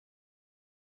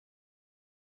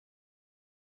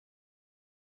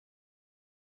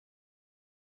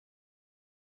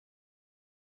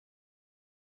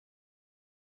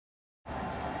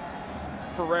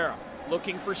Ferreira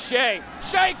looking for Shea.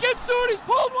 Shea gets to it, he's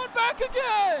pulled one back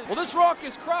again. Well, this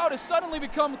raucous crowd has suddenly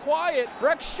become quiet.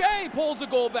 Brek Shea pulls a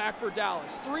goal back for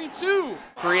Dallas, 3-2.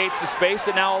 Creates the space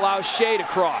and now allows Shea to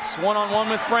cross. One-on-one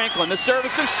with Franklin, the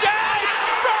service of Shea!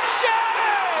 Brek Shea!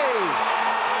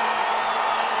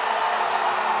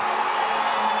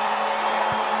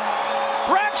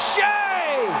 Brek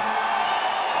Shea!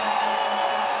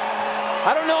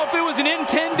 I don't know if it was an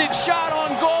intended shot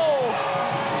on goal,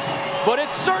 but it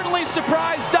certainly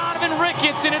surprised Donovan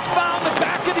Ricketts, and it's found the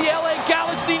back of the LA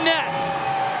Galaxy net.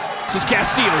 This is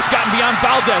Castillo. He's gotten beyond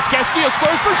Valdez. Castillo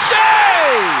scores for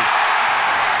Shea!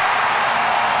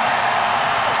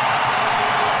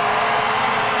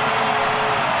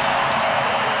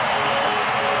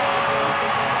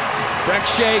 Brek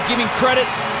Shea giving credit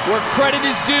where credit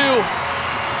is due.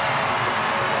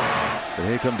 But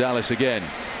here come Dallas again.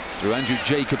 Through Andrew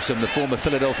Jacobson, the former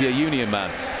Philadelphia Union man.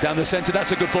 Down the center,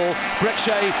 that's a good ball. Brek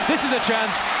Shea, this is a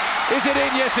chance. Is it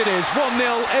in? Yes, it is.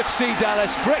 1-0 FC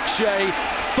Dallas. Brek Shea,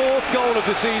 4th goal of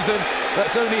the season.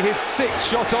 That's only his 6th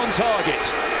shot on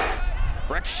target.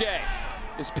 Brek Shea,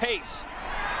 his pace,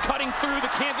 cutting through the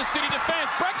Kansas City defense.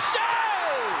 Brek Shea!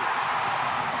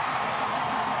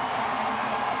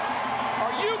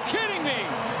 Are you kidding me?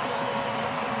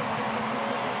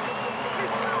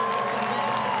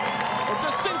 It's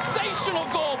a sensational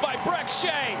goal by Brek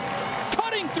Shea,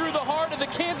 cutting through the heart of the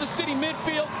Kansas City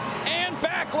midfield and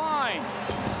back line.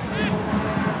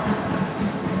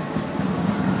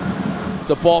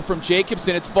 It's a ball from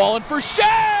Jacobson, it's fallen for Shea!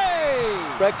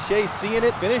 Brek Shea seeing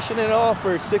it, finishing it off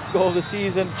for his 6th goal of the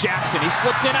season. Jackson, he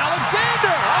slipped in,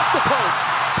 Alexander off the post.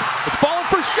 It's fallen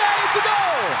for Shea, it's a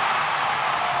goal!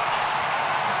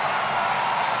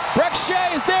 Brek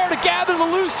Shea is there to gather the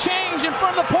loose change in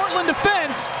front of the Portland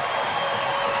defense.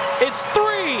 It's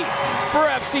 3 for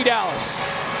FC Dallas.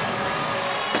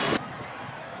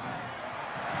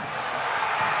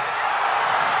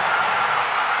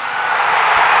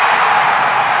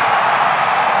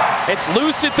 It's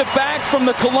loose at the back from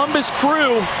the Columbus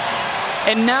Crew.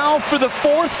 And now for the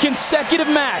 4th consecutive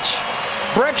match,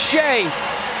 Brek Shea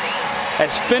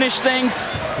has finished things.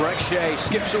 Brek Shea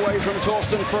skips away from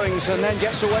Torsten Frings and then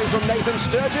gets away from Nathan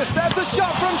Sturgis. There's the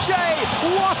shot from Shea.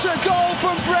 What a goal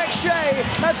from Brek Shea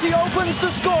as he opens the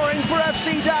scoring for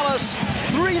FC Dallas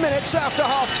 3 minutes after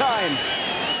half-time.